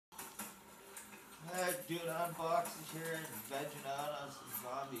doing unboxings here and vegging out on some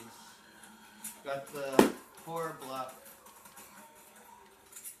zombies. Got the horror block.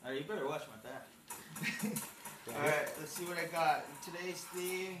 Alright, you better watch my back. Alright, let's see what I got. Today's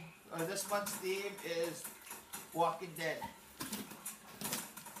theme, or this month's theme is Walking Dead.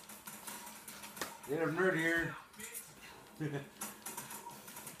 Get a nerd here. You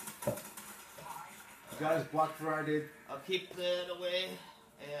guys blocked Friday. I'll keep that away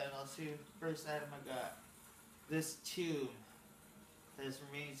and I'll see the first item I got. This tube has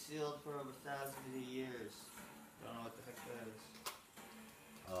remained sealed for over thousands of years. Don't know what the heck that is.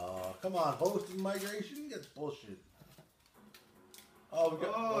 Come on, hosting migration? That's bullshit. Oh, we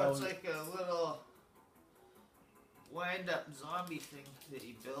got. Oh, it's like a little wind-up zombie thing that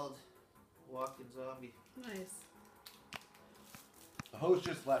you build. Walking zombie. Nice. The host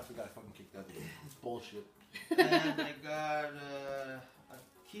just left. We got fucking kicked out. It's bullshit. And I got a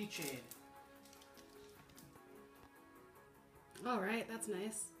keychain. Alright, that's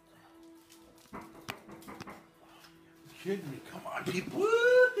nice. Kidding me? Come on, people.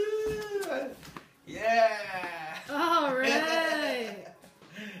 Woohoo! Yeah! Alright!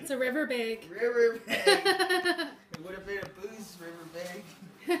 It's a river bag. River bag. It would have been a booze river bag.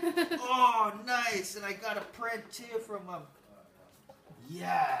 Oh, nice! And I got a print too from him.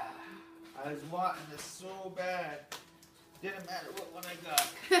 Yeah! I was wanting this so bad. Didn't matter what one I got.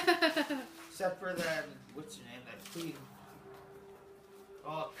 Except for that, what's your name? That queen.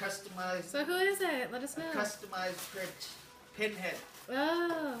 Oh, customized. So who is it? Let us know. A customized print. Pinhead.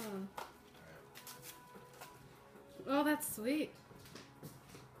 Oh. Oh, that's sweet.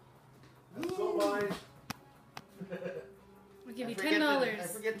 That's so mine. I'll give you I $10.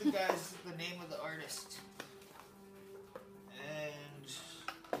 forget the name of the artist. And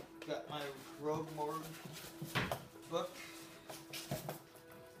got my Rogue Morgue book.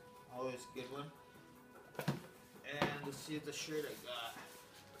 Always a good one. And let's see the shirt I got.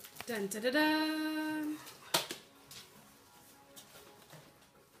 Dun da da dun.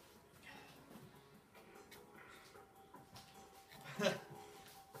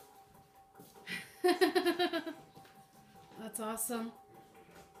 That's awesome.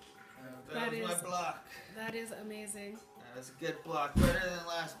 That was my block. That is amazing. That was a good block. Better than the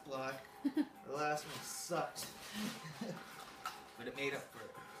last block. The last one sucked. But it made up for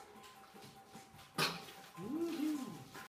it. Woohoo!